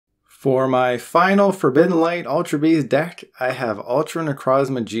For my final Forbidden Light Ultra Beast deck, I have Ultra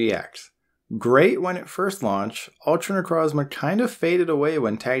Necrozma-GX. Great when it first launched, Ultra Necrozma kind of faded away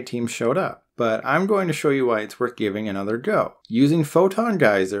when tag teams showed up, but I'm going to show you why it's worth giving another go. Using Photon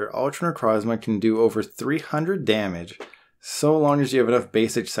Geyser, Ultra Necrozma can do over 300 damage, so long as you have enough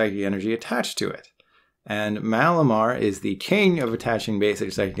basic psychic energy attached to it. And Malamar is the king of attaching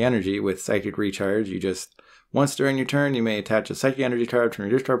basic psychic energy with Psychic Recharge. You just, once during your turn, you may attach a psychic energy card from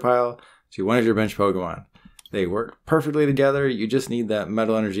your discard pile to one of your bench Pokemon. They work perfectly together, you just need that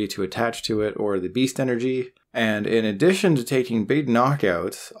metal energy to attach to it or the beast energy. And in addition to taking big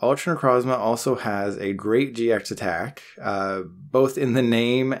knockouts, Ultra Necrozma also has a great GX attack, both in the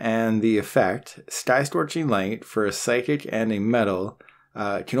name and the effect. Sky Scorching Light for a psychic and a metal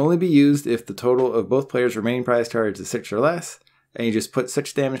can only be used if the total of both players' remaining prize cards is 6 or less, and you just put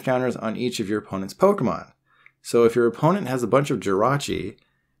 6 damage counters on each of your opponent's Pokemon. So if your opponent has a bunch of Jirachi,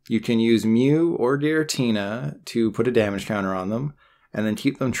 you can use Mew or Giratina to put a damage counter on them, and then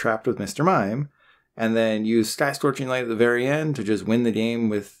keep them trapped with Mr. Mime, and then use Sky Scorching Light at the very end to just win the game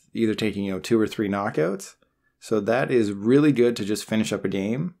with either taking 2 or 3 knockouts. So that is really good to just finish up a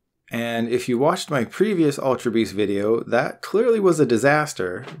game. And if you watched my previous Ultra Beast video, that clearly was a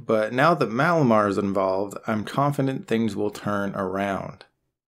disaster, but now that Malamar is involved, I'm confident things will turn around.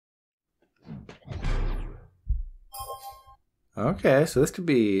 Okay, so this could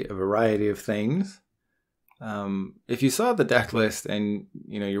be a variety of things. If you saw the deck list and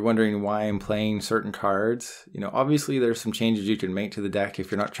you're wondering why I'm playing certain cards, obviously there's some changes you can make to the deck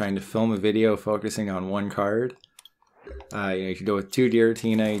if you're not trying to film a video focusing on one card. You could go with 2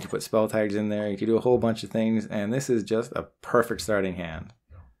 Giratina, you could put spell tags in there, you could do a whole bunch of things, and this is just a perfect starting hand.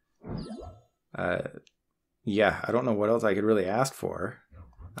 Yeah, I don't know what else I could really ask for.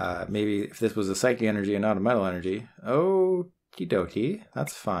 Maybe if this was a psychic energy and not a metal energy. Okie dokie,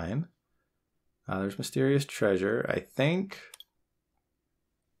 that's fine. There's Mysterious Treasure, I think.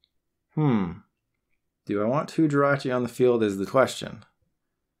 Do I want 2 Jirachi on the field is the question.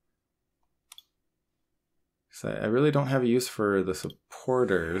 So I really don't have a use for the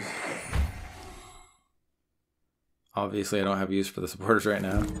supporters. Obviously I don't have a use for the supporters right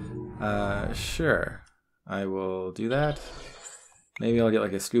now. Sure, I will do that. Maybe I'll get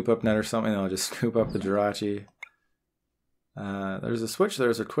like a Scoop Up Net or something, and I'll just scoop up the Jirachi. There's a Switch,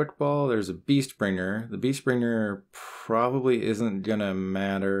 there's a Quick Ball, there's a Beast Bringer. The Beast Bringer probably isn't gonna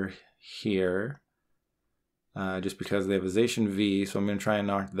matter here. Just because they have a Zacian V, so I'm gonna try and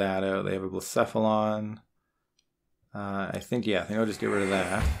knock that out. They have a Blacephalon. I think I'll just get rid of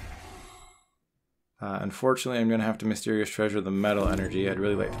that. Unfortunately, I'm gonna have to Mysterious Treasure the metal energy. I'd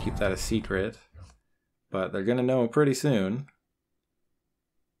really like to keep that a secret, but they're gonna know pretty soon.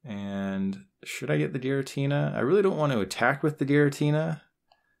 And should I get the Giratina? I really don't want to attack with the Giratina,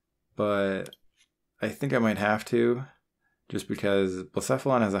 but I think I might have to, just because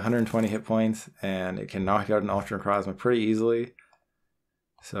Blacephalon has 120 hit points and it can knock out an Ultra Necrozma pretty easily.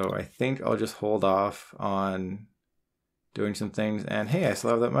 So I think I'll just hold off on doing some things. And hey, I still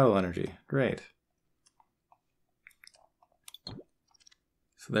have that metal energy. Great.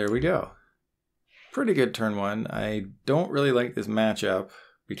 So there we go. Pretty good turn 1. I don't really like this matchup,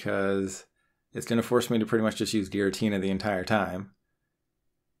 because it's going to force me to pretty much just use Giratina the entire time,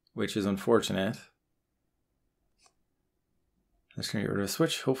 which is unfortunate. I'm just going to get rid of a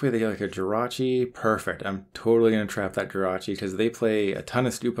Switch. Hopefully they get like a Jirachi. Perfect. I'm totally going to trap that Jirachi, because they play a ton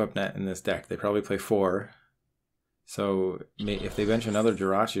of Scoop Up Net in this deck. They probably play 4. So if they bench another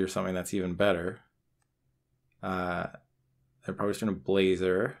Jirachi or something, that's even better. They're probably just going to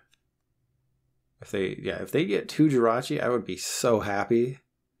Blazer. If they get 2 Jirachi, I would be so happy.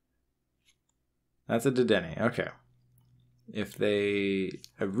 That's a Dedenne, okay.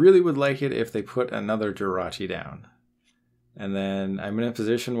 I really would like it if they put another Jirachi down. And then I'm in a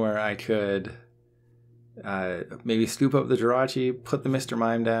position where I could maybe scoop up the Jirachi, put the Mr.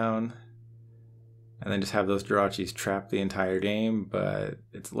 Mime down, and then just have those Jirachis trap the entire game, but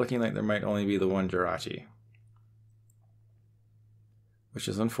it's looking like there might only be the 1 Jirachi, which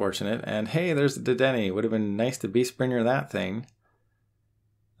is unfortunate. And hey, there's the Dedenne. Would have been nice to Beast Bringer that thing.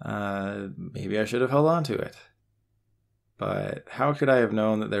 Maybe I should have held on to it. But how could I have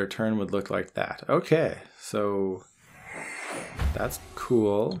known that their turn would look like that? Okay, so that's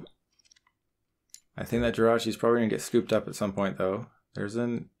cool. I think that Jirachi is probably going to get scooped up at some point, though. There's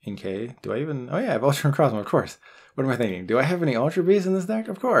an Inkay. Do I even... Oh yeah, I have Ultra Necrozma, of course. What am I thinking? Do I have any Ultra Beasts in this deck?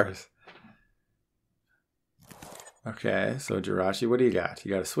 Of course. Okay, so Jirachi, what do you got?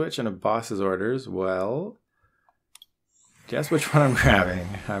 You got a Switch and a Boss's Orders. Well, guess which one I'm grabbing.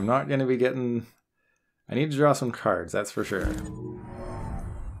 I'm not going to be getting... I need to draw some cards, that's for sure.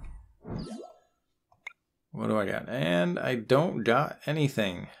 what do I got? And I don't got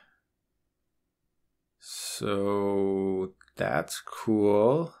anything. So that's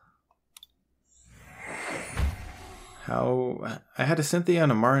cool. I had a Cynthia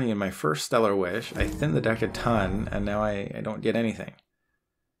and a Marnie in my first Stellar Wish. I thinned the deck a ton, and now I don't get anything.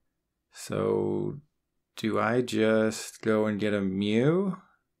 So do I just go and get a Mew?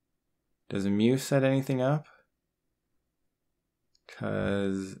 Does a Mew set anything up?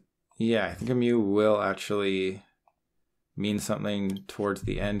 Because, yeah, I think a Mew will actually mean something towards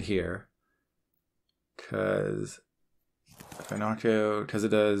the end here. Because if I knock out, because it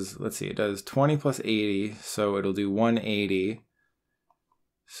does, let's see, it does 20 plus 80, so it'll do 180.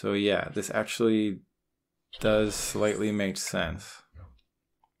 So yeah, this actually does slightly make sense.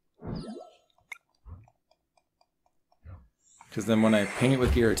 Because then when I ping it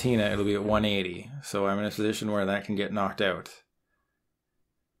with Giratina, it'll be at 180. So I'm in a position where that can get knocked out.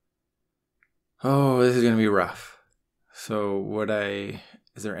 Oh, this is going to be rough. So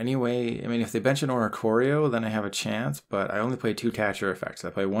is there any way, I mean, if they bench an Oricorio, then I have a chance, but I only play 2 catcher effects. I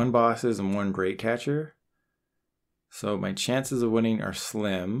play 1 bosses and 1 great catcher. So my chances of winning are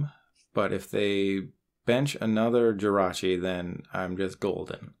slim, but if they bench another Jirachi, then I'm just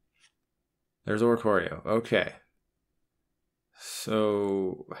golden. There's Oricorio. Okay.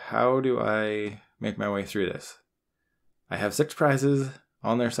 So how do I make my way through this? I have 6 prizes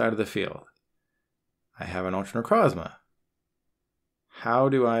on their side of the field. I have an Ultra Necrozma. How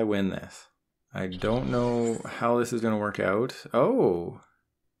do I win this? I don't know how this is going to work out. Oh!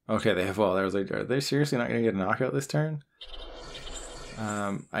 Okay, they have wall. I was like, are they seriously not going to get a knockout this turn?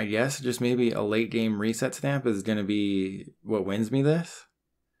 I guess just maybe a late game reset stamp is going to be what wins me this.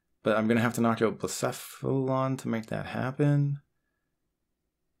 But I'm going to have to knock out Blacephalon to make that happen.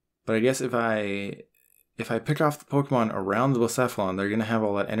 But I guess if I pick off the Pokemon around the Blacephalon, they're going to have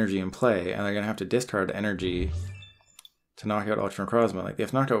all that energy in play, and they're going to have to discard energy to knock out Ultra Necrozma. Like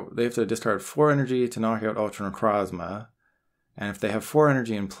they have to discard 4 energy to knock out Ultra Necrozma, and if they have 4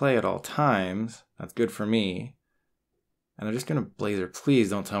 energy in play at all times, that's good for me. And they're just going to Blazer. Please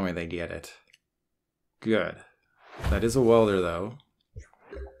don't tell me they get it. Good. That is a welder, though.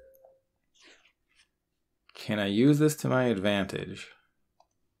 Can I use this to my advantage?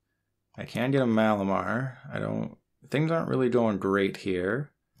 I can get a Malamar. Things aren't really going great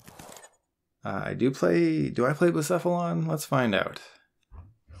here. Do I play Blacephalon? Let's find out.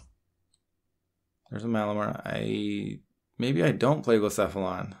 There's a Malamar. Maybe I don't play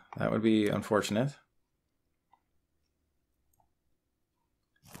Blacephalon. That would be unfortunate.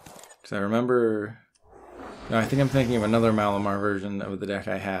 Because I remember, no, I think I'm thinking of another Malamar version of the deck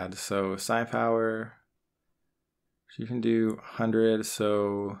I had. So Psi Power, she can do 100,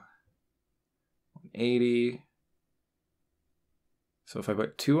 so 80. So if I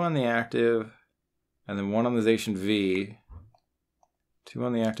put 2 on the active and then 1 on the Zacian V, 2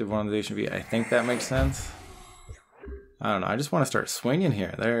 on the active, 1 on the Zacian V, I think that makes sense. I don't know. I just want to start swinging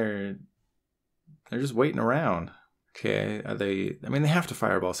here. They're just waiting around. Okay, I mean, they have to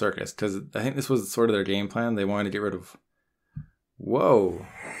Fireball Circus because I think this was sort of their game plan. They wanted to get rid of. Whoa.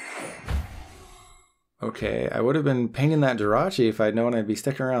 Okay, I would have been painting that Jirachi if I'd known I'd be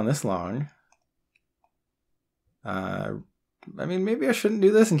sticking around this long. I mean, maybe I shouldn't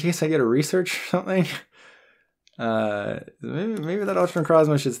do this in case I get a research or something. Maybe that Ultra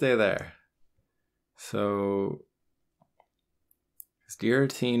Necrozma should stay there. So,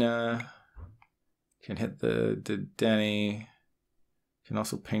 Giratina can hit the Denny. Can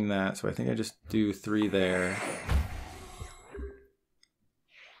also ping that. So I think I just do 3 there.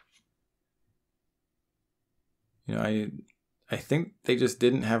 You know, I think they just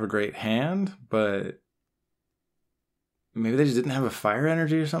didn't have a great hand, but maybe they just didn't have a fire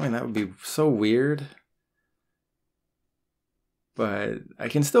energy or something. That would be so weird. But I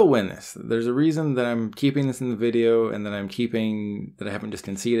can still win this. There's a reason that I'm keeping this in the video and that I haven't just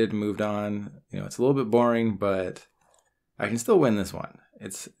conceded and moved on. You know, it's a little bit boring, but I can still win this one.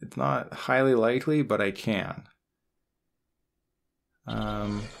 It's not highly likely, but I can.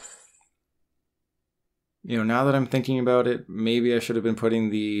 You know, now that I'm thinking about it, maybe I should have been putting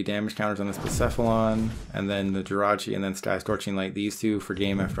the damage counters on this Blacephalon, and then the Jirachi, and then Sky Scorching Light these 2 for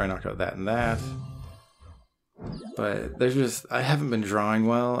game after I knock out that and that. But I haven't been drawing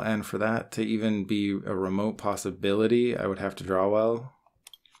well, and for that to even be a remote possibility, I would have to draw well.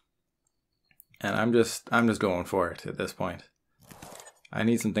 And I'm just going for it at this point. I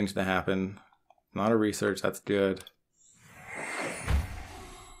need some things to happen. Not a research, that's good.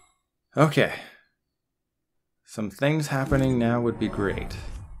 Okay. Some things happening now would be great.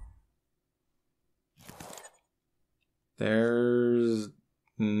 There's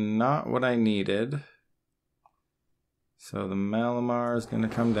not what I needed. So the Malamar is going to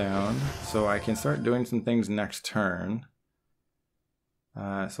come down, so I can start doing some things next turn.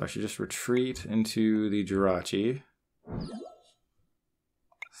 So I should just retreat into the Jirachi.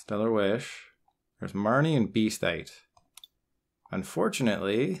 Stellar Wish. There's Marnie and Beastite.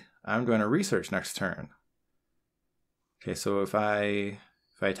 Unfortunately, I'm going to research next turn. Okay, so if I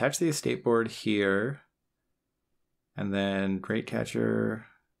attach the escape board here, and then Great Catcher,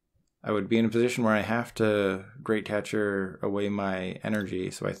 I would be in a position where I have to Great Catcher away my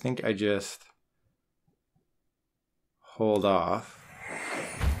energy. So I think I just hold off.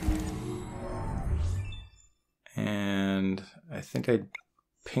 And I think I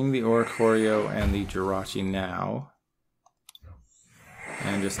ping the Oricorio and the Jirachi now.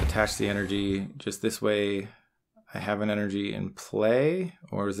 And just attach the energy. Just this way I have an energy in play.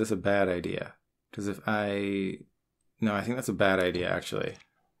 Or is this a bad idea? Because if no, I think that's a bad idea actually.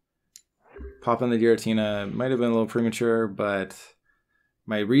 Pop in the Giratina might have been a little premature, but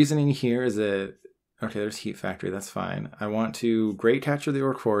my reasoning here is that, okay, there's Heat Factory, that's fine. I want to Great Catcher the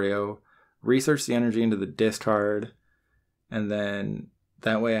Oricorio, research the energy into the discard, and then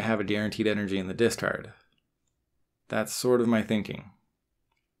that way I have a guaranteed energy in the discard. That's sort of my thinking.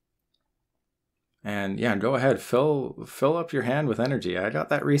 And yeah, go ahead, fill up your hand with energy. I got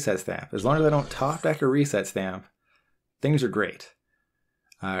that Reset Stamp. As long as I don't top deck a Reset Stamp, things are great.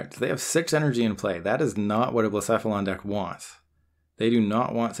 They have 6 energy in play. That is not what a Blacephalon deck wants. They do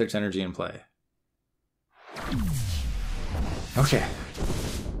not want 6 energy in play. Okay.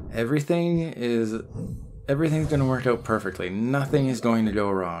 Everything's going to work out perfectly. Nothing is going to go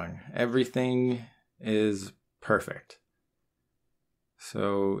wrong. Everything is perfect.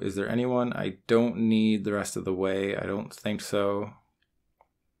 So, is there anyone I don't need the rest of the way? I don't think so.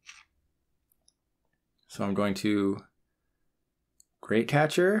 So I'm going to Great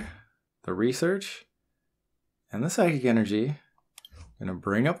Catcher, the Research, and the Psychic Energy. I'm going to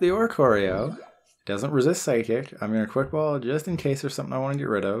bring up the Oricorio. It doesn't resist Psychic. I'm going to Quick Ball just in case there's something I want to get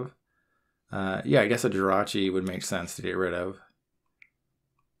rid of. Yeah, I guess a Jirachi would make sense to get rid of,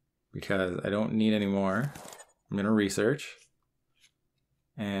 because I don't need any more. I'm going to Research.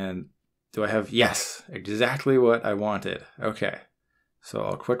 And do I have... Yes! Exactly what I wanted. Okay. So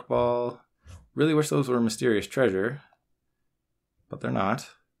I'll Quick Ball. Really wish those were Mysterious Treasure, but they're not.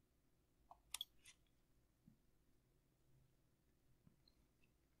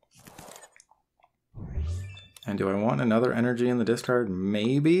 And do I want another energy in the discard?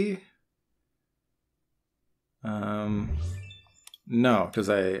 Maybe? No, because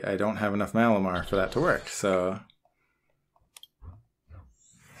I don't have enough Malamar for that to work, so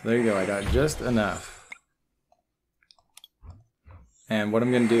there you go, I got just enough. And what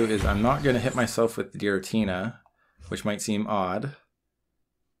I'm going to do is I'm not going to hit myself with the Giratina, which might seem odd.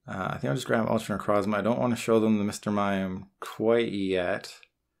 I think I'll just grab Ultra Necrozma. I don't want to show them the Mr. Mime quite yet.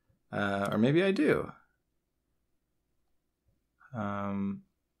 Or maybe I do.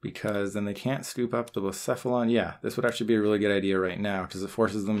 Because then they can't scoop up the Blacephalon. Yeah, this would actually be a really good idea right now, because it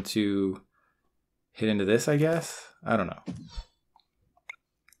forces them to hit into this, I guess? I don't know.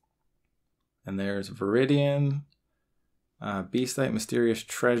 And there's Viridian, Beastite, Mysterious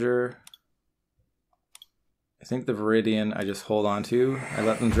Treasure. I think the Viridian I just hold on to. I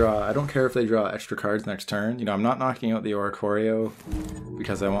let them draw. I don't care if they draw extra cards next turn. You know, I'm not knocking out the Oricorio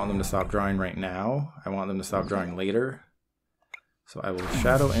because I want them to stop drawing right now. I want them to stop drawing later. So I will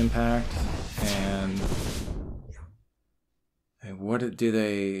Shadow Impact, and what do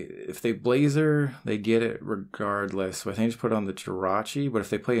they... If they Blazer, they get it regardless. So I think I just put on the Jirachi, but if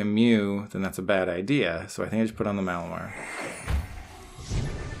they play a Mew, then that's a bad idea. So I think I just put on the Malamar.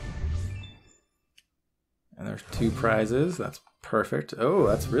 And there's 2 prizes. That's perfect. Oh,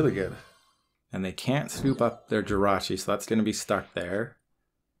 that's really good. And they can't scoop up their Jirachi, so that's going to be stuck there.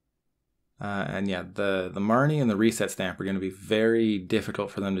 And yeah, the Marnie and the Reset Stamp are going to be very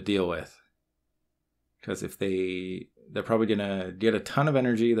difficult for them to deal with. Because if they're probably going to get a ton of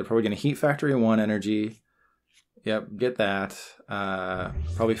energy. They're probably going to Heat Factory 1 energy. Yep, get that.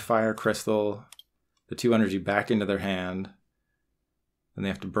 Probably Fire Crystal, the 2 energy back into their hand. Then they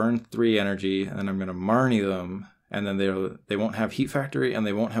have to burn 3 energy, and then I'm going to Marnie them, and then they won't have Heat Factory, and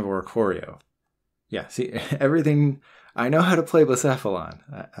they won't have Oricorio. Yeah, see, everything... I know how to play Blacephalon.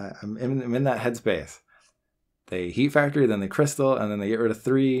 I'm in that headspace. They Heat Factory, then they Crystal, and then they get rid of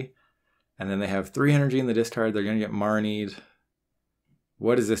 3, and then they have 3 energy in the discard. They're going to get Marnied.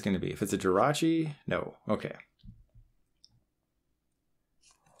 What is this going to be? If it's a Jirachi? No. Okay.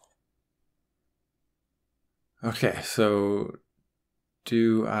 Okay, so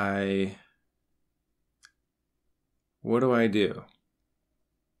what do I do?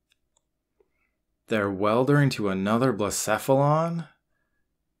 They're weldering to another Blacephalon?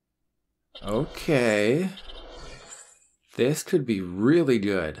 Okay. This could be really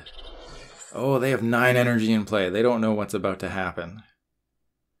good. Oh, they have 9 energy in play. They don't know what's about to happen.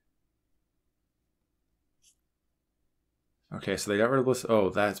 Okay, so they got rid of Blacephalon. Oh,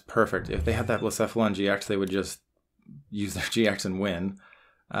 that's perfect. If they had that Blacephalon GX, they would just use their GX and win.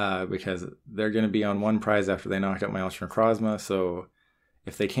 Because they're going to be on 1 prize after they knock out my Ultra Necrozma. So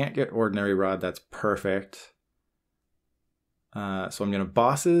if they can't get Ordinary Rod, that's perfect. So I'm going to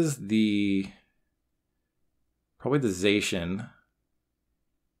bosses probably the Zacian.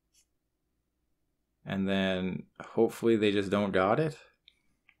 And then hopefully they just don't got it.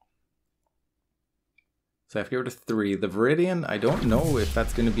 So I have to go to 3. The Viridian, I don't know if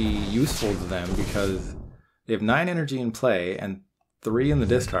that's going to be useful to them because they have 9 energy in play and 3 in the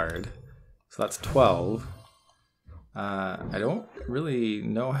discard. So that's 12. I don't really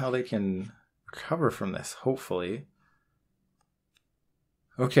know how they can recover from this, hopefully.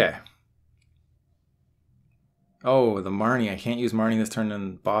 Okay. Oh, the Marnie. I can't use Marnie this turn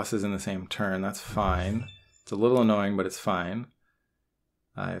and bosses in the same turn. That's fine. It's a little annoying, but it's fine.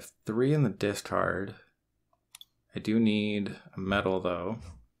 I have 3 in the discard. I do need a medal, though.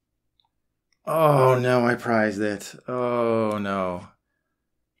 Oh, no, I prized it. Oh, no.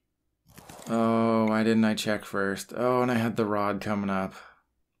 Oh, why didn't I check first? Oh, and I had the rod coming up.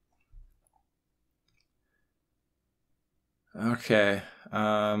 Okay.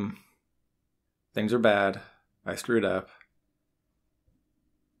 Things are bad. I screwed up.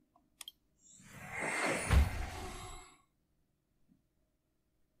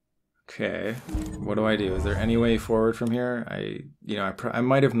 Okay. What do I do? Is there any way forward from here? I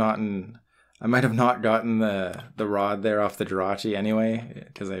might have not gotten the rod there off the Jirachi anyway,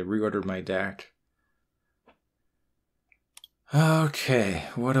 because I reordered my deck. Okay,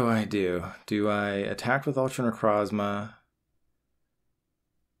 what do I do? Do I attack with Ultra Necrozma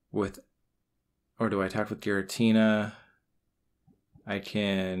or do I attack with Giratina? I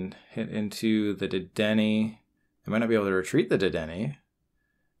can hit into the Dedenne. I might not be able to retreat the Dedenne.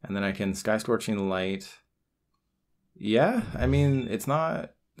 And then I can Sky Scorching Light. Yeah, I mean,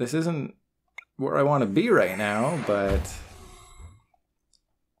 this isn't where I want to be right now, but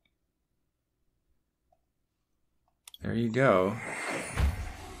there you go.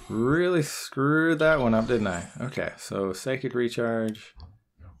 Really screwed that one up, didn't I? Okay, so Psychic Recharge.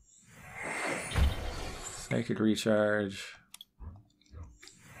 Psychic Recharge.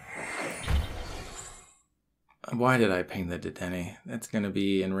 Why did I ping the Dedenne? That's going to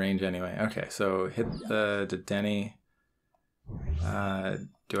be in range anyway. Okay, so hit the Dedenne.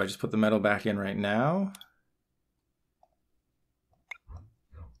 Do I just put the metal back in right now?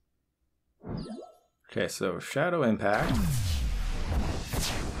 Okay, so Shadow Impact.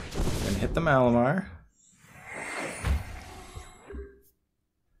 Then hit the Malamar.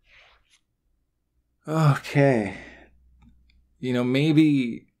 Okay.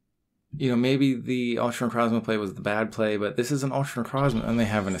 Maybe the Ultra Necrozma play was the bad play, but this is an Ultra Necrozma and they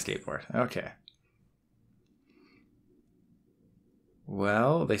have an Escape Board. Okay.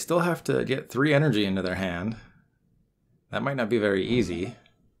 Well, they still have to get 3 energy into their hand. That might not be very easy.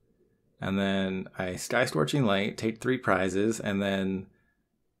 And then I Sky Scorching Light, take 3 prizes, and then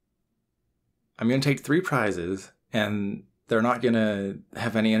I'm going to take 3 prizes, and they're not going to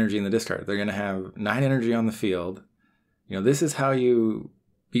have any energy in the discard. They're going to have 9 energy on the field. This is how you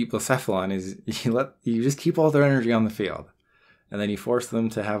beat Blacephalon, is you just keep all their energy on the field. And then you force them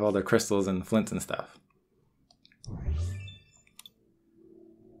to have all their crystals and flints and stuff.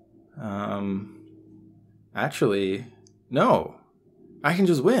 Actually, no. I can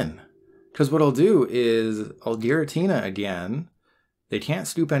just win. Because what I'll do is I'll Giratina again. They can't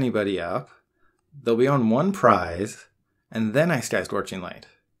scoop anybody up. They'll be on 1 prize. And then I Sky Scorching Light.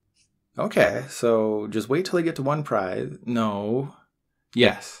 Okay, so just wait till they get to 1 prize. No.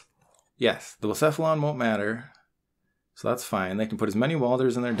 Yes. Yes, the Blacephalon won't matter. So that's fine. They can put as many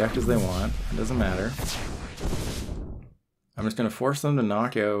Walders in their deck as they want. It doesn't matter. I'm just going to force them to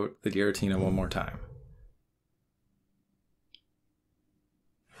knock out the Giratina one more time.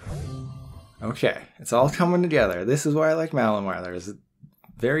 Okay, it's all coming together. This is why I like Malamar. There's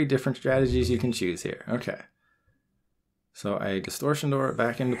very different strategies you can choose here. Okay. So I Distortion Door it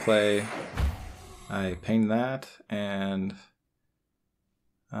back into play. I ping that, and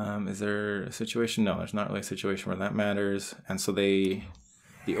is there a situation? No, there's not really a situation where that matters. And so the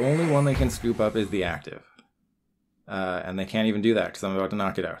only one they can scoop up is the active. And they can't even do that because I'm about to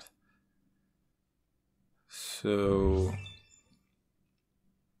knock it out. So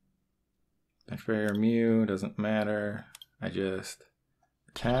Bench Barrier Mew doesn't matter. I just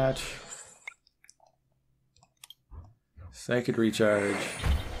attach. Psychic Recharge.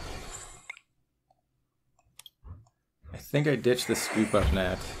 I think I ditched the Scoop Up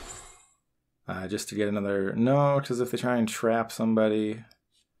Net. Just to get another... No, because if they try and trap somebody...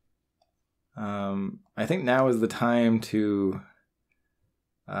 I think now is the time to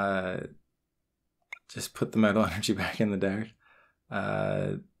just put the metal energy back in the deck.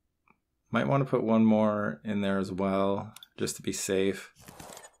 Might want to put one more in there as well, just to be safe.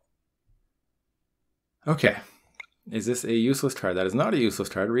 Okay. Is this a useless card? That is not a useless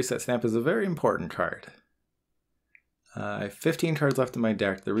card. Reset Stamp is a very important card. I have 15 cards left in my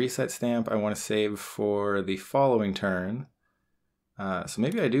deck. The Reset Stamp I want to save for the following turn. So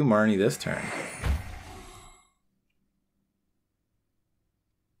maybe I do Marnie this turn.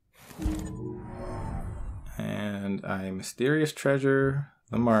 And I Mysterious Treasure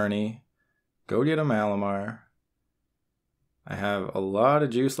the Marnie. Go get a Malamar. I have a lot of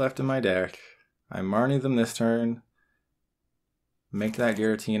juice left in my deck. I Marnie them this turn. Make that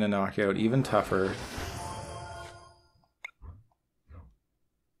Giratina knockout even tougher.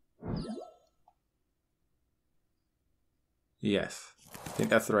 Yes, I think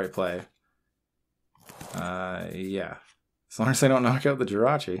that's the right play. Yeah. As long as I don't knock out the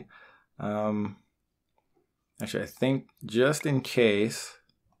Jirachi. Actually, I think just in case,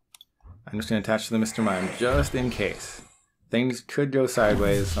 I'm just going to attach to the Mr. Mime, just in case. Things could go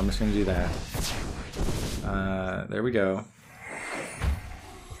sideways, so I'm just going to do that. There we go.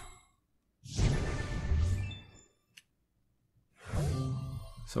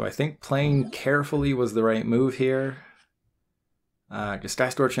 So I think playing carefully was the right move here. Because Sky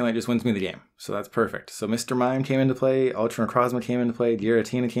Scorching Light just wins me the game, so that's perfect. So Mr. Mime came into play, Ultra Necrozma came into play,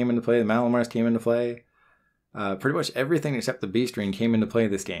 Giratina came into play, the Malamars came into play. Pretty much everything except the Beast Ring came into play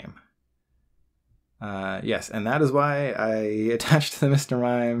this game. Yes, and that is why I attached to the Mr.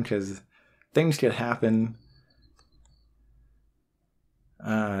 Mime, because things could happen.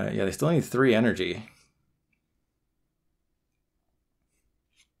 Yeah, they still need 3 energy.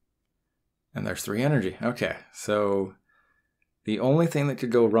 And there's 3 energy. Okay, so the only thing that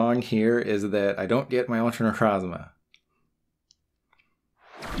could go wrong here is that I don't get my Ultra Necrozma.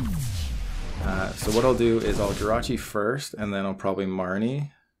 So what I'll do is I'll Jirachi first, and then I'll probably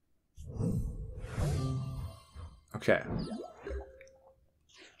Marnie. Okay.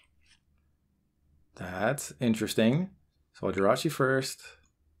 That's interesting. So I'll Jirachi first.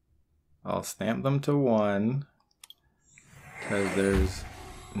 I'll stamp them to 1. Because there's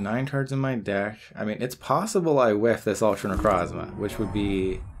 9 cards in my deck. I mean, it's possible I whiff this Ultra Necrozma, which would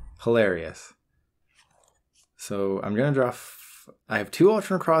be hilarious. So I'm going to draw... I have 2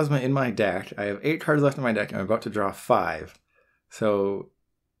 Ultra Necrozma in my deck. I have 8 cards left in my deck. I'm about to draw 5. So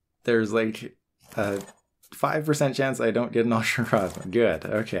there's like a 5% chance I don't get an Ultra Necrozma. Good,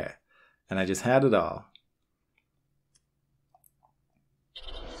 okay. And I just had it all.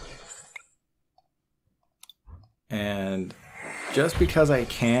 And just because I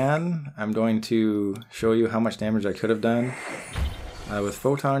can, I'm going to show you how much damage I could have done. With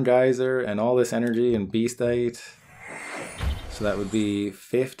Photon Geyser and all this energy and Beastite. So that would be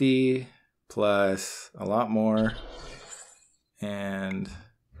 50 plus a lot more. And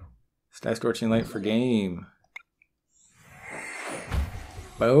Sky Scorching Light for game.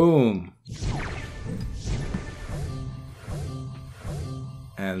 Boom.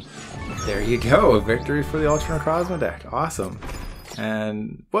 And there you go, a victory for the Ultra Necrozma deck. Awesome.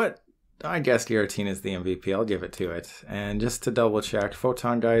 And what? I guess Giratina is the MVP. I'll give it to it. And just to double check,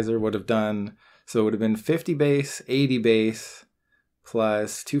 Photon Geyser would have done, so it would have been 50 base, 80 base,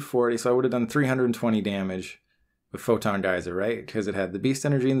 plus 240. So I would have done 320 damage with Photon Geyser, right? Because it had the Beast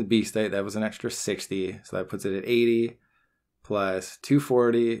Energy and the Beastite. That was an extra 60. So that puts it at 80 plus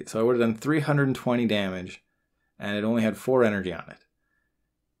 240. So I would have done 320 damage. And it only had 4 energy on it.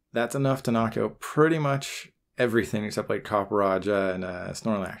 That's enough to knock out pretty much everything except like Copper Raja and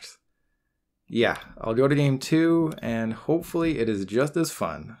Snorlax. Yeah, I'll go to game 2 and hopefully it is just as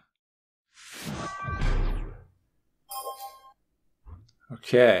fun.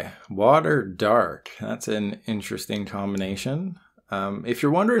 Okay, Water Dark. That's an interesting combination. If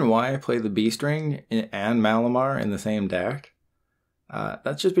you're wondering why I play the Beast Ring and Malamar in the same deck,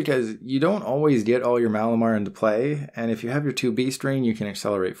 that's just because you don't always get all your Malamar into play, and if you have your 2 Beast Ring, you can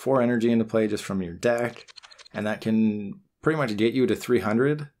accelerate 4 energy into play just from your deck, and that can pretty much get you to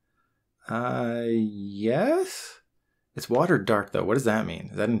 300. Yes? It's Water Dark though, what does that mean?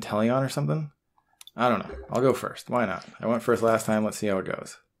 Is that Inteleon or something? I don't know, I'll go first, why not? I went first last time, let's see how it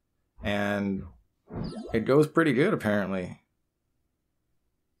goes. And it goes pretty good apparently.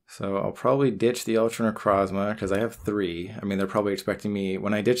 So I'll probably ditch the Ultra Necrozma because I have 3. I mean, they're probably expecting me,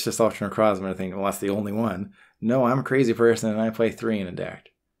 when I ditch this Ultra Necrozma, I think, well, that's the only one. No, I'm a crazy person and I play 3 in a deck.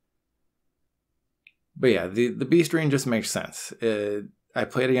 But yeah, the Beast Ring just makes sense. I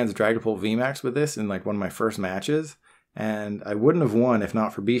played against Dragapult VMAX with this in like one of my first matches, and I wouldn't have won if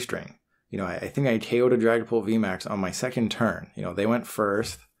not for Beast Ring. You know, I think I KO'd a Dragapult VMAX on my second turn. You know, they went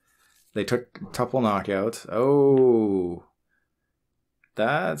first. They took a couple knockouts. Oh,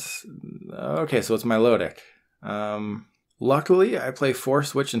 that's... Okay, so it's my low deck. Luckily, I play 4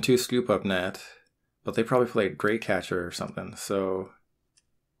 Switch and 2 Scoop Up Net, but they probably played Great Catcher or something, so...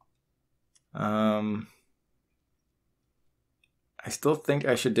 I still think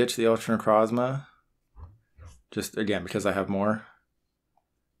I should ditch the Ultra Necrozma. Just, again, because I have more.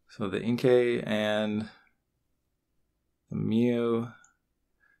 So the Inkay and the Mew.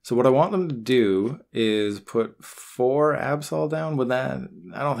 So what I want them to do is put 4 Absol down. With that,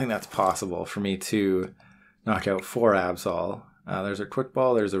 I don't think that's possible for me to knock out 4 Absol. There's a Quick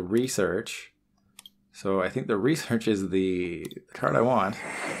Ball, there's a Research. So I think the Research is the card I want.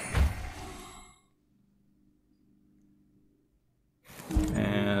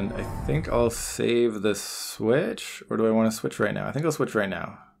 And I think I'll save the Switch, or do I want to switch right now? I think I'll switch right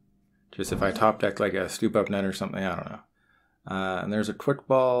now. Just if I top deck like a Scoop Up Net or something, I don't know. And there's a Quick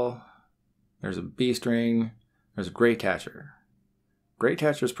Ball, there's a Beast Ring, there's a Great Catcher. Great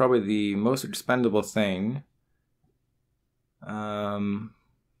Catcher is probably the most expendable thing. I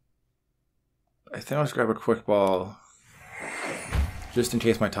think I'll just grab a Quick Ball, just in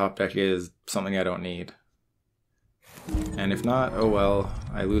case my top deck is something I don't need. And if not, oh well,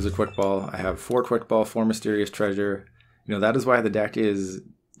 I lose a Quick Ball. I have 4 Quick Ball, 4 Mysterious Treasure. You know, that is why the deck is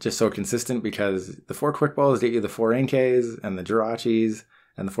just so consistent, because the 4 Quick Balls get you the 4 Inkays and the Jirachis,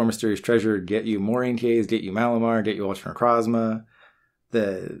 and the 4 Mysterious Treasure get you more Inkays, get you Malamar, get you Ultra Necrozma.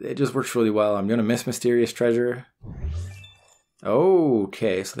 It just works really well. I'm going to miss Mysterious Treasure.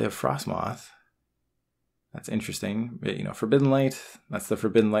 Okay, so they have Frostmoth. That's interesting. You know, Forbidden Light, that's the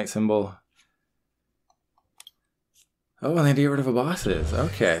Forbidden Light symbol. Oh, and they get rid of a bosses.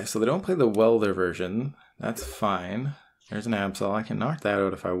 Okay, so they don't play the Welder version. That's fine. There's an Absol. I can knock that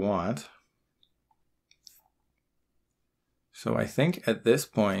out if I want. So I think at this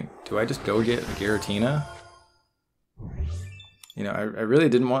point, do I just go get a Giratina? You know, I really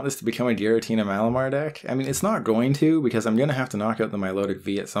didn't want this to become a Giratina Malamar deck. I mean, it's not going to, because I'm going to have to knock out the Milotic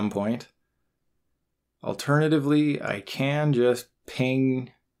V at some point. Alternatively, I can just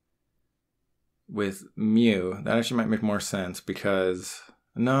ping with Mew. That actually might make more sense, because...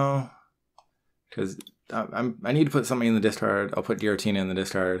 No. Because I need to put something in the discard. I'll put Giratina in the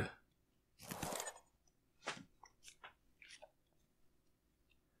discard.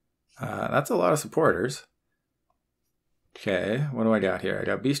 That's a lot of supporters. Okay, what do I got here? I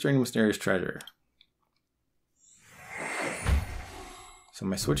got Beast Ring, Mysterious Treasure. So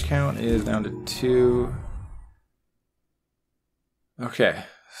my switch count is down to 2. Okay,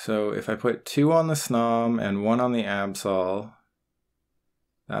 so if I put 2 on the Snom and 1 on the Absol,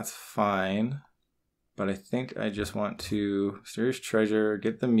 that's fine. But I think I just want to Mysterious Treasure,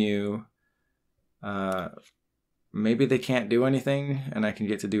 get the Mew. Maybe they can't do anything and I can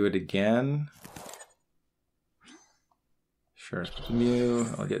get to do it again. Sure, put the Mew.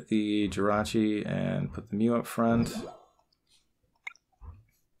 I'll get the Jirachi and put the Mew up front.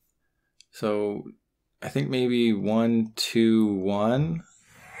 So I think maybe 1, 2, 1.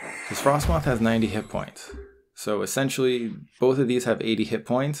 Because Frostmoth has 90 hit points. So essentially, both of these have 80 hit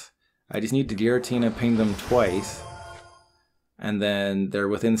points. I just need to Giratina ping them twice. And then they're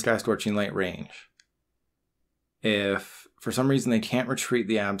within Sky Scorching Light range. If for some reason they can't retreat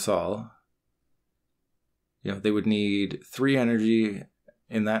the Absol, you know, they would need 3 energy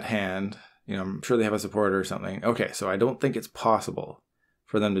in that hand. You know, I'm sure they have a supporter or something. Okay, so I don't think it's possible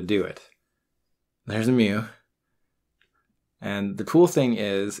for them to do it. There's a Mew. And the cool thing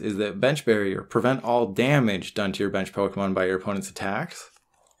is that Bench Barrier, prevent all damage done to your bench Pokemon by your opponent's attacks.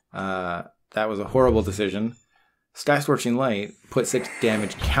 That was a horrible decision. Sky Scorching Light, put 6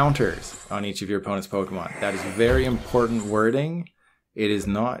 damage counters on each of your opponent's Pokemon. That is very important wording. It is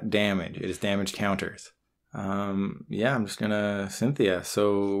not damage, it is damage counters. Yeah, I'm just gonna Cynthia.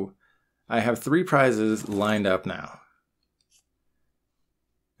 So I have 3 prizes lined up now.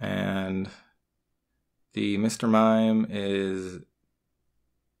 And the Mr. Mime is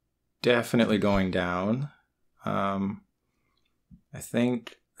definitely going down. I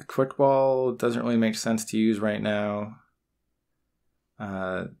think a Quick Ball doesn't really make sense to use right now.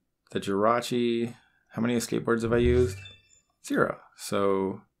 The Jirachi, how many Escape Boards have I used? 0.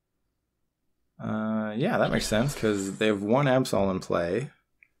 So, yeah, that makes sense because they have 1 Absol in play.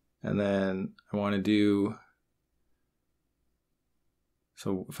 And then I want to do,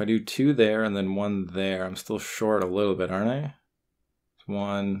 so if I do 2 there and then 1 there, I'm still short a little bit, aren't I?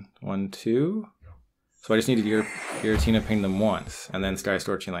 1, 1, 2. So I just need to Giratina ping them once and then Sky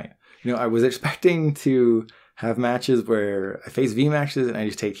Scorching Light. You know, I was expecting to have matches where I face VMAXs and I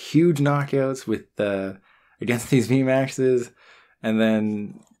just take huge knockouts with against these VMAXs, and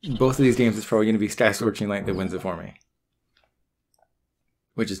then both of these games is probably going to be Sky Scorching Light that wins it for me,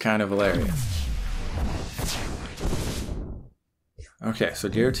 which is kind of hilarious. Okay, so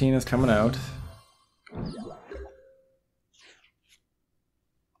Giratina's coming out.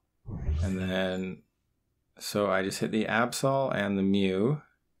 And then, so I just hit the Absol and the Mew.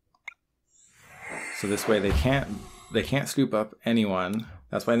 So this way they can't scoop up anyone.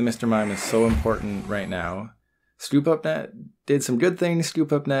 That's why the Mr. Mime is so important right now. Scoop Up Net did some good things.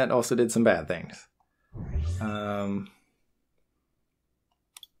 Scoop Up Net also did some bad things. So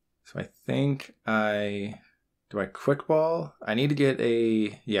I think do I quick ball? I need to get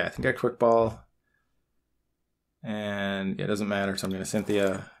I think I quick ball. And it doesn't matter, so I'm going to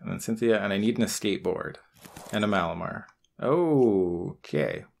Cynthia, and I need an Escape Board and a Malamar.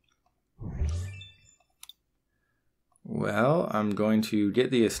 Okay. Well, I'm going to get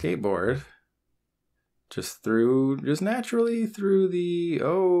the Escape Board just naturally through the,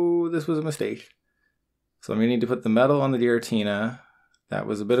 this was a mistake. So I'm going to need to put the metal on the Giratina. That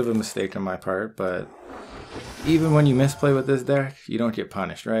was a bit of a mistake on my part, but even when you misplay with this deck, you don't get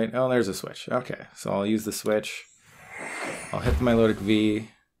punished, right? Oh, there's a switch. Okay, so I'll use the switch. I'll hit the Milotic V,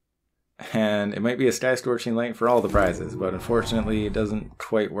 and it might be a Sky Scorching Light for all the prizes, but unfortunately it doesn't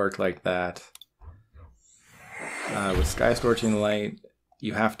quite work like that. With Sky Scorching Light,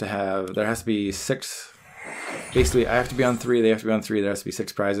 there has to be 6, basically I have to be on 3, they have to be on 3, there has to be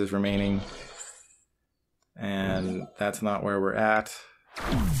 6 prizes remaining, and that's not where we're at.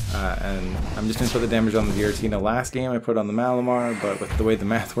 And I'm just going to put the damage on the Giratina. Last game I put on the Malamar, but with the way the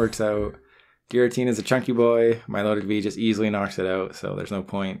math works out, Giratina is a chunky boy. Milotic V just easily knocks it out, so there's no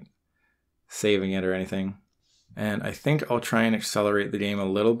point saving it or anything. And I think I'll try and accelerate the game a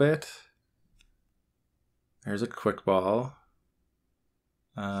little bit. There's a quick ball.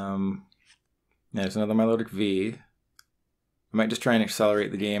 There's another Milotic V. I might just try and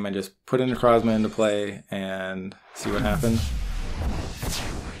accelerate the game and just put in Necrozma into play and see what happens.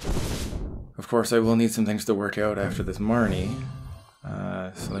 Of course, I will need some things to work out after this Marnie.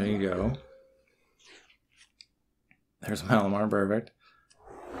 So there you go. There's Malamar, perfect.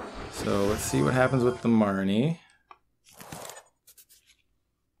 So let's see what happens with the Marnie.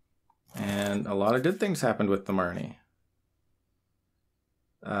 And a lot of good things happened with the Marnie.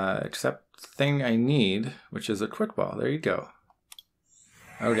 Except the thing I need, which is a quick ball. There you go.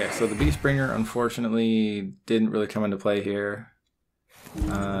 Okay, so the Beast Bringer unfortunately didn't really come into play here.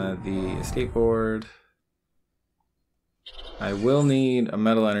 The Escape Board. I will need a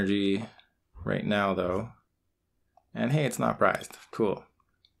Metal Energy right now though. And hey, it's not prized. Cool.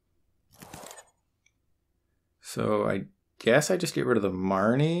 So I guess I just get rid of the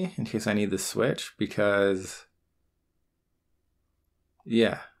Marnie in case I need the switch because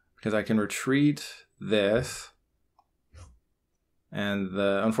I can retreat this. And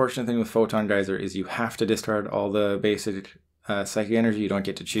the unfortunate thing with Photon Geyser is you have to discard all the basic psychic energy. You don't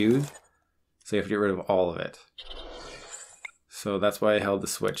get to choose. So you have to get rid of all of it. So that's why I held the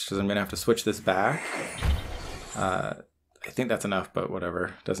switch, because I'm going to have to switch this back. I think that's enough, but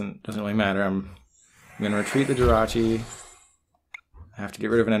whatever. Doesn't really matter. I'm going to retreat the Jirachi. I have to get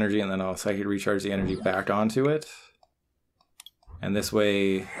rid of an energy, and then I'll psychic recharge the energy back onto it. And this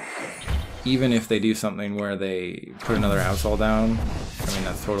way, even if they do something where they put another Absol down, I mean,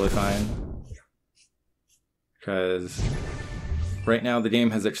 that's totally fine. Because right now the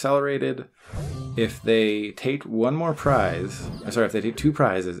game has accelerated. If they take one more prize, if they take 2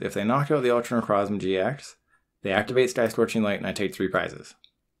 prizes, if they knock out the Ultra Necrozma-GX, they activate Sky Scorching Light and I take 3 prizes.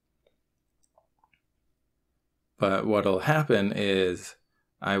 But what'll happen is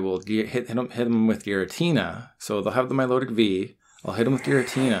I will hit them with Giratina. So they'll have the Milotic V. I'll hit them with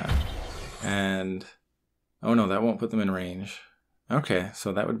Giratina. And oh no, that won't put them in range. Okay,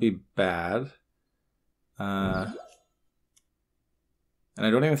 so that would be bad. And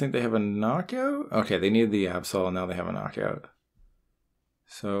I don't even think they have a knockout. Okay, they need the Absol, and now they have a knockout.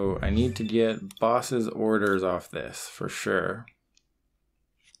 So I need to get Boss's orders off this for sure.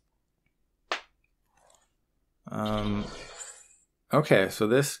 Okay, so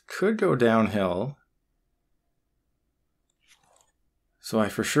this could go downhill. So I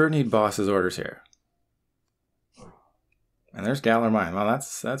for sure need Boss's orders here. And there's Galar Mine. Well,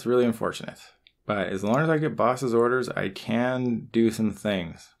 that's really unfortunate. But as long as I get Boss's orders, I can do some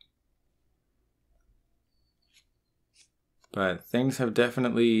things. But things have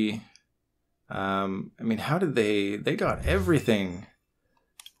definitely... I mean, how did they got everything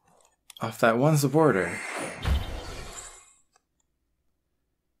off that one supporter.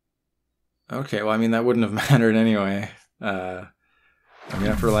 Okay, well, I mean, that wouldn't have mattered anyway. I'm gonna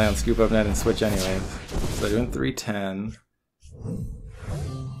have to rely on Scoop Up Net and Switch anyways. So doing 310.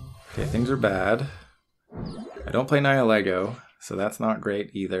 Okay, things are bad. I don't play Naya Lego, so that's not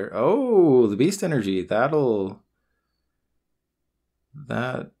great either. Oh, the Beast Energy.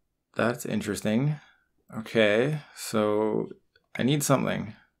 That's interesting. Okay, so I need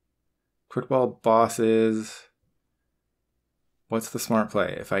something. Quick ball bosses. What's the smart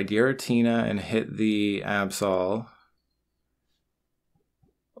play? If I Giratina and hit the Absol,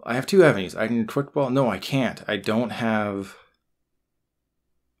 I have two avenues. I can quick ball. No, I can't. I don't have.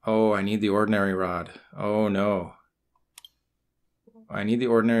 Oh, I need the Ordinary Rod. Oh no. I need the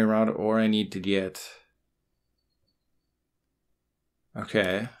Ordinary Rod, or I need to get.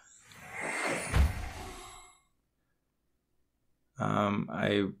 Okay.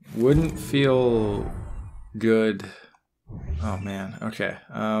 I wouldn't feel good. Oh man, okay.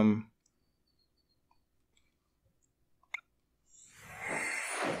 I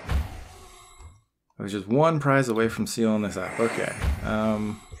was just one prize away from sealing this up. Okay.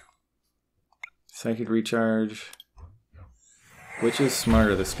 Psychic Recharge. Which is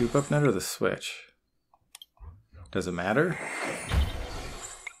smarter, the Scoop Up Net or the Switch? Does it matter?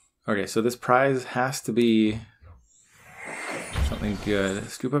 Okay, so this prize has to be something good.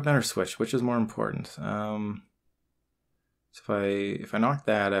 Scoop Up Net or Switch, which is more important? So if I knock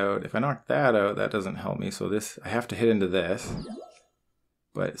that out, that doesn't help me. So this, I have to hit into this.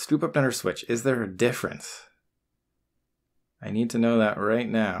 But Scoop Up Net or Switch, is there a difference? I need to know that right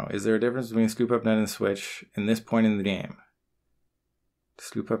now. Is there a difference between Scoop Up Net and Switch in this point in the game?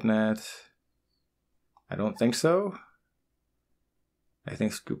 Scoop Up Net, I don't think so. I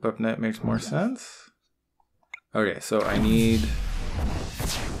think Scoop Up Net makes more sense. Okay, so I need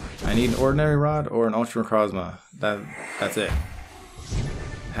an Ordinary Rod or an Ultra Necrozma. That's it.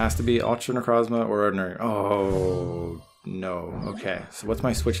 Has to be Ultra Necrozma or Ordinary. Oh no. Okay, so what's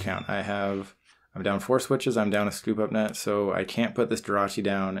my switch count? I'm down 4 switches. I'm down a Scoop Up Net, so I can't put this Jirachi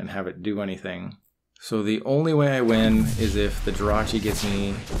down and have it do anything. So the only way I win is if the Jirachi gets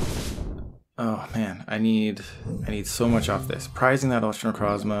me. Oh man, I need so much off this. Prizing that Ultra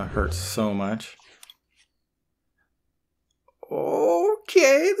Necrozma hurts so much.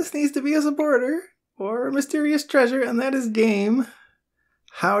 Okay, this needs to be a supporter or a Mysterious Treasure, and that is game.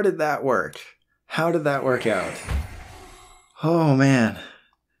 How did that work? How did that work out? Oh man,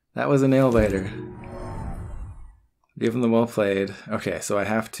 that was a nail biter. Give him the well played. Okay, so I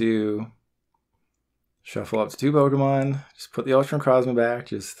have to shuffle up to 2 Pokemon, just put the Ultra Necrozma back,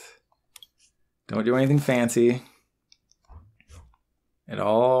 just don't do anything fancy. It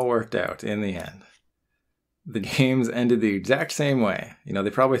all worked out in the end. The games ended the exact same way. You know, they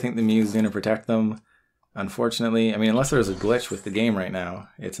probably think the Mew's going to protect them. Unfortunately, I mean, unless there's a glitch with the game right now,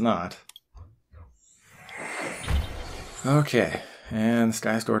 it's not. Okay, and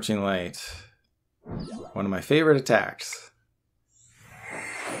Sky Scorching Light. One of my favorite attacks.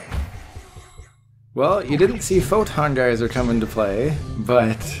 Well, you didn't see Photon Geyser come into play,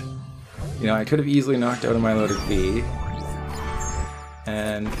 but, you know, I could have easily knocked out a Milotic V.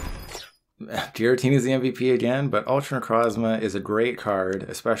 And Giratina is the MVP again, but Ultra Necrozma is a great card,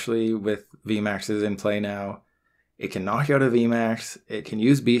 especially with VMAXs in play now. It can knock out a VMAX, it can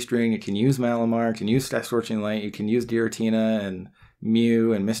use Beast Ring, it can use Malamar, it can use Sky Scorching Light, you can use Giratina and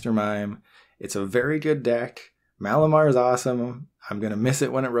Mew and Mr. Mime. It's a very good deck. Malamar is awesome. I'm going to miss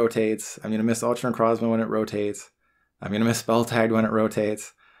it when it rotates. I'm going to miss Ultra Necrozma when it rotates. I'm going to miss Spell Tag when it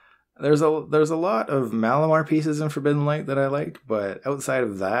rotates. There's a lot of Malamar pieces in Forbidden Light that I like, but outside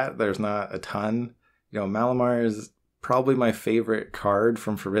of that, there's not a ton. You know, Malamar is probably my favorite card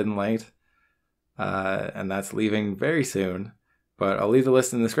from Forbidden Light, and that's leaving very soon. But I'll leave the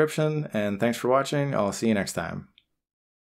list in the description, and thanks for watching. I'll see you next time.